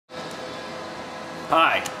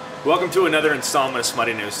Hi, welcome to another installment of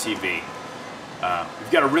Smuttynose TV. We've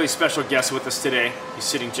got a really special guest with us today. He's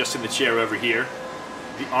sitting just in the chair over here,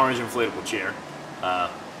 the orange inflatable chair.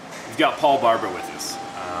 We've got Paul Barber with us.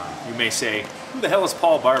 You may say, who the hell is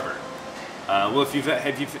Paul Barber? Well, if you've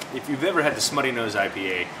ever had the Smuttynose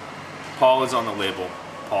IPA, Paul is on the label.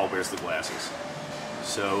 Paul wears the glasses.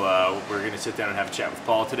 So we're going to sit down and have a chat with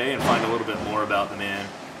Paul today and find a little bit more about the man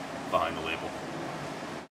behind the label.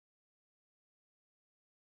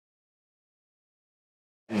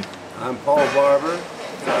 I'm Paul Barber.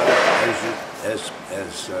 As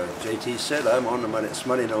JT said, I'm on the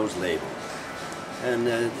Smuttynose label. And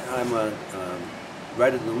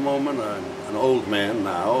right at the moment, I'm an old man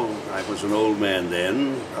now. I was an old man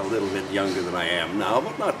then, a little bit younger than I am now,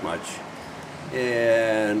 but not much.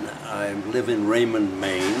 And I live in Raymond,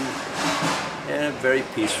 Maine, and a very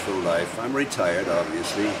peaceful life. I'm retired,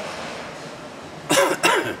 obviously.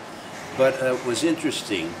 But it was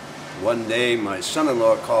interesting. One day my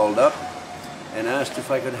son-in-law called up and asked if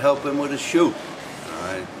I could help him with a shoot.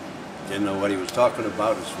 I didn't know what he was talking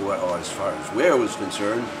about as far as where was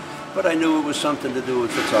concerned, but I knew it was something to do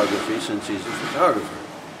with photography since he's a photographer.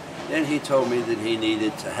 Then he told me that he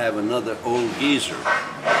needed to have another old geezer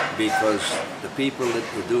because the people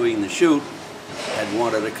that were doing the shoot had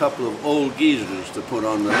wanted a couple of old geezers to put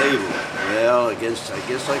on the label. Well, I guess I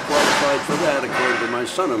qualified for that according to my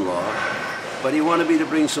son-in-law. But he wanted me to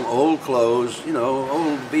bring some old clothes, you know,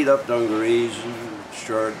 old beat-up dungarees and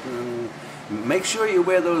shirt, and make sure you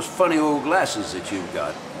wear those funny old glasses that you've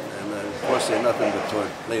got. And of course, they're nothing but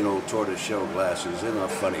plain old tortoise-shell glasses. They're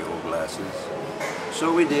not funny old glasses.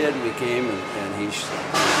 So we did. We came, and he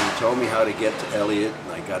told me how to get to Elliott.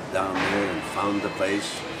 And I got down there and found the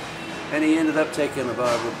place. And he ended up taking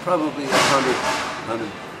about probably 100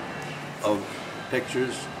 of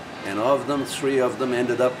pictures. And of them, 3 of them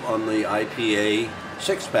ended up on the IPA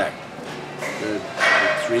 6-pack. The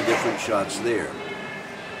 3 different shots there.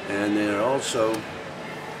 And then also,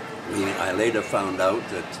 I later found out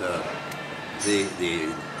that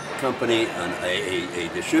the company, a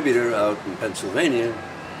distributor out in Pennsylvania,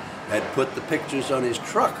 had put the pictures on his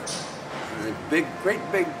truck. A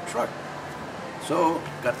great big truck. So,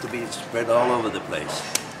 got to be spread all over the place.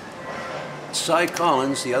 Cy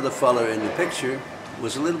Collins, the other fella in the picture,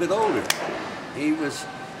 was a little bit older. He was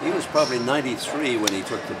probably 93 when he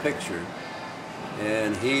took the picture,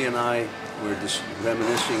 and he and I were just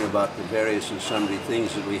reminiscing about the various and sundry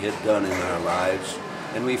things that we had done in our lives,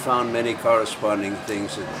 and we found many corresponding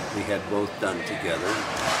things that we had both done together.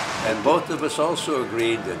 And both of us also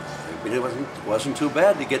agreed that it wasn't too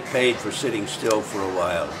bad to get paid for sitting still for a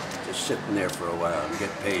while, just sitting there for a while and get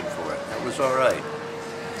paid for it. That was all right.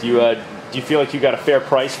 Do you feel like you got a fair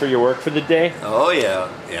price for your work for the day? Oh yeah,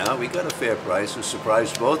 we got a fair price. It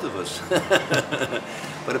surprised both of us.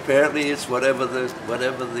 But apparently it's whatever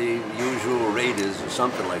the usual rate is or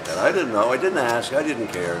something like that. I didn't know. I didn't ask. I didn't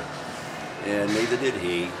care, and neither did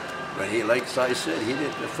he. But he, like I said, he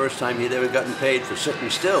did the first time he'd ever gotten paid for sitting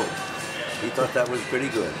still. He thought that was pretty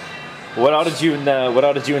good. What all did you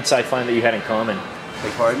and Cy find that you had in common?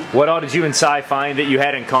 Beg pardon? What all did you and Cy find that you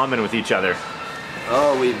had in common with each other?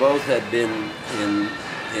 Oh, we both had been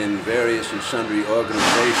in various and sundry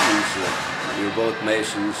organizations. We were both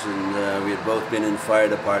Masons, and we had both been in fire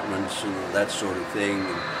departments and that sort of thing.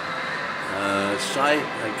 Cy,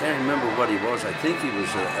 I can't remember what he was. I think he was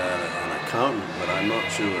an accountant, but I'm not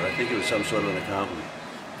sure. I think he was some sort of an accountant.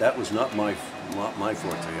 That was not my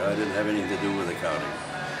forte. I didn't have anything to do with accounting.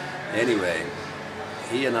 Anyway,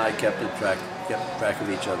 he and I kept track of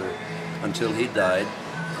each other until he died,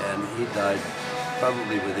 and he died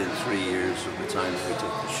probably within 3 years of the time that we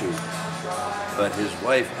took the shoot. But his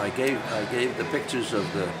wife, I gave the pictures of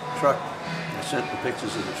the truck. I sent the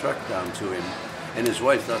pictures of the truck down to him, and his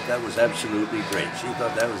wife thought that was absolutely great. She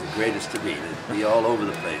thought that was the greatest to be. It'd be all over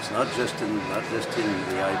the place, not just in the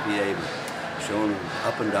IPA, but shown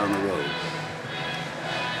up and down the road.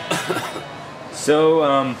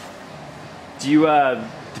 So,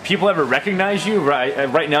 do people ever recognize you?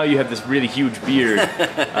 Right now you have this really huge beard,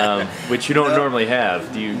 which you don't normally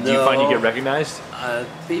have. Do you find you get recognized?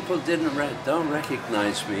 People don't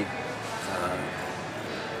recognize me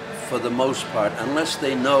for the most part, unless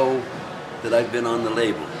they know that I've been on the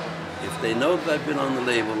label. If they know that I've been on the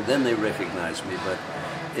label, then they recognize me. But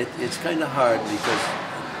it's kind of hard because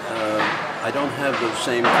I don't have those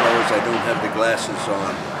same clothes. I don't have the glasses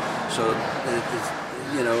on, so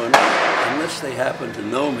you know, unless they happen to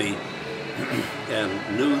know me and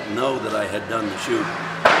know that I had done the shoot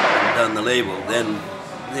and done the label, then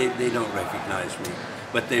they don't recognize me.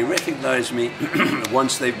 But they recognize me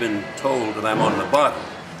once they've been told that I'm on the bottle.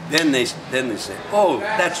 then they say, "Oh,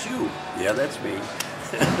 that's you." Yeah, that's me.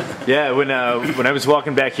 Yeah, when I was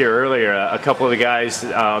walking back here earlier, a couple of the guys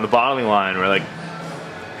on the bottling line were like,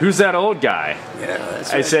 "Who's that old guy?" Yeah,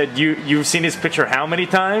 that's I right. said, "You've seen his picture how many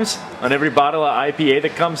times on every bottle of IPA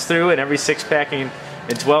that comes through, and every 6-pack and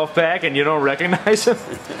 12-pack, and you don't recognize him?"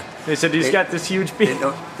 They said he's got this huge beard.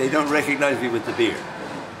 They don't recognize me with the beard.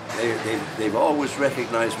 They've always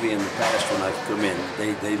recognized me in the past when I've come in.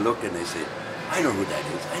 They look and they say, "I know who that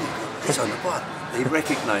is. I know. It's on the bottle." They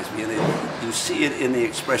recognize me, and you see it in the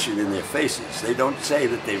expression in their faces. They don't say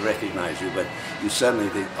that they recognize you, but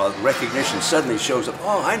recognition suddenly shows up.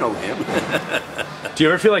 "Oh, I know him." Do you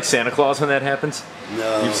ever feel like Santa Claus when that happens?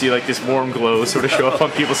 No. You see like this warm glow sort of show up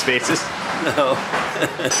on people's faces? No.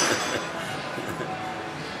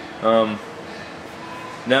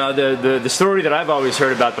 Now, the story that I've always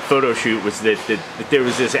heard about the photo shoot was that there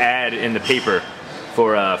was this ad in the paper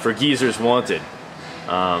for Geezers Wanted.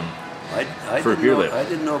 For a beer label. I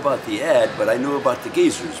didn't know about the ad, but I knew about the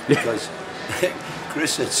geezers because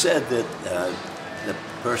Chris had said that the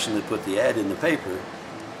person that put the ad in the paper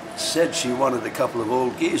said she wanted a couple of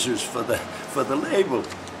old geezers for the label.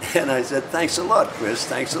 And I said, "Thanks a lot, Chris.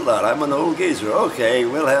 Thanks a lot. I'm an old geezer. Okay,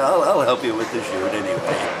 well, I'll help you with the shoot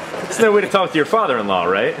anyway." There's no way to talk to your father-in-law,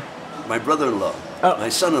 right? My brother-in-law. Oh. My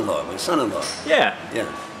son-in-law. My son-in-law. Yeah. Yeah.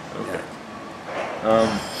 Okay.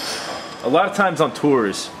 Yeah. A lot of times on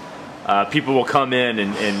tours, people will come in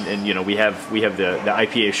and you know we have the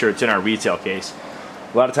IPA shirts in our retail case.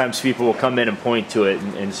 A lot of times people will come in and point to it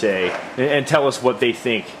and say and tell us what they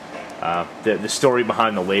think the story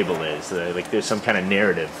behind the label is. Like there's some kind of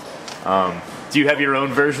narrative. Do you have your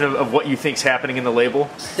own version of what you think's happening in the label?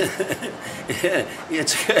 Yeah,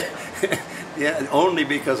 yeah, only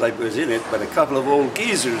because I was in it, but a couple of old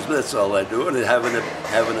geezers, that's all I do, and having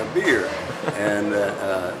a beer. And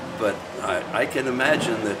but I can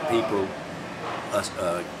imagine that people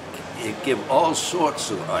give all sorts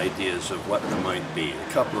of ideas of what there might be.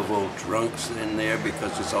 A couple of old drunks in there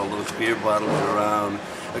because there's all those beer bottles around.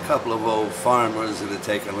 A couple of old farmers that have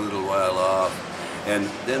taken a little while off. And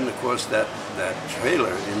then, of course, that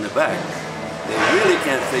trailer in the back. They really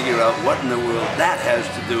can't figure out what in the world that has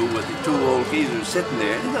to do with the two old geezers sitting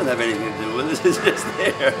there. It doesn't have anything to do with it. It's just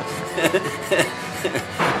there.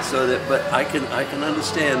 So that, but I can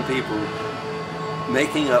understand people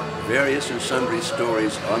making up various and sundry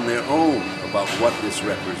stories on their own about what this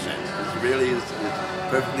represents. It really is. It's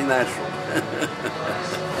perfectly natural.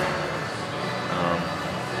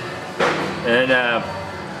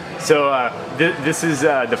 This is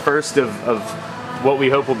the first of what we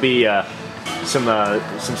hope will be some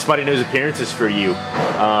Smuttynose appearances for you.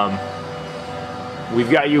 We've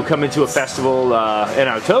got you coming to a festival in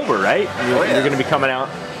October, right? You're going to be coming out.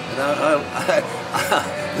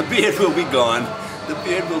 The beard will be gone. The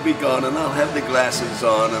beard will be gone, and I'll have the glasses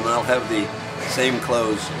on, and I'll have the same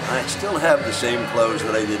clothes. I still have the same clothes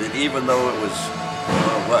that I did it, even though it was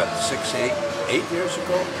what, 8 years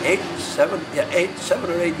ago? 7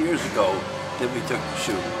 or 8 years ago that we took the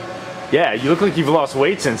shoot. Yeah, you look like you've lost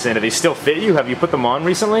weight since then. Do they still fit you? Have you put them on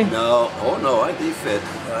recently? No, oh no, I do fit.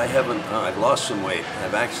 I haven't, I've lost some weight.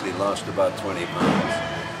 I've actually lost about 20 pounds.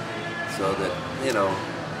 So that, you know,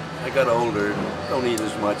 I got older, don't eat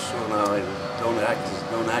as much, so now I don't act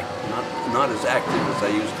not as active as I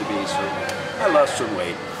used to be, so I lost some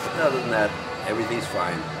weight. But other than that, everything's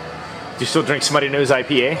fine. Do you still drink Smuttynose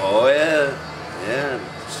IPA? Oh yeah, yeah,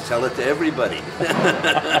 sell it to everybody.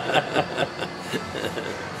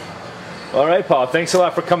 All right, Paul, thanks a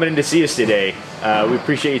lot for coming in to see us today. We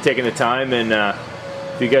appreciate you taking the time, and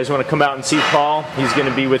if you guys want to come out and see Paul, he's going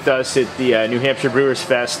to be with us at the New Hampshire Brewers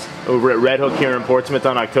Fest over at Red Hook here in Portsmouth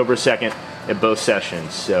on October 2nd at both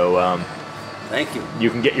sessions. So thank you. You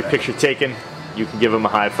can get your picture taken. You can give him a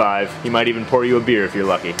high five. He might even pour you a beer if you're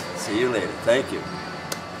lucky. See you later. Thank you.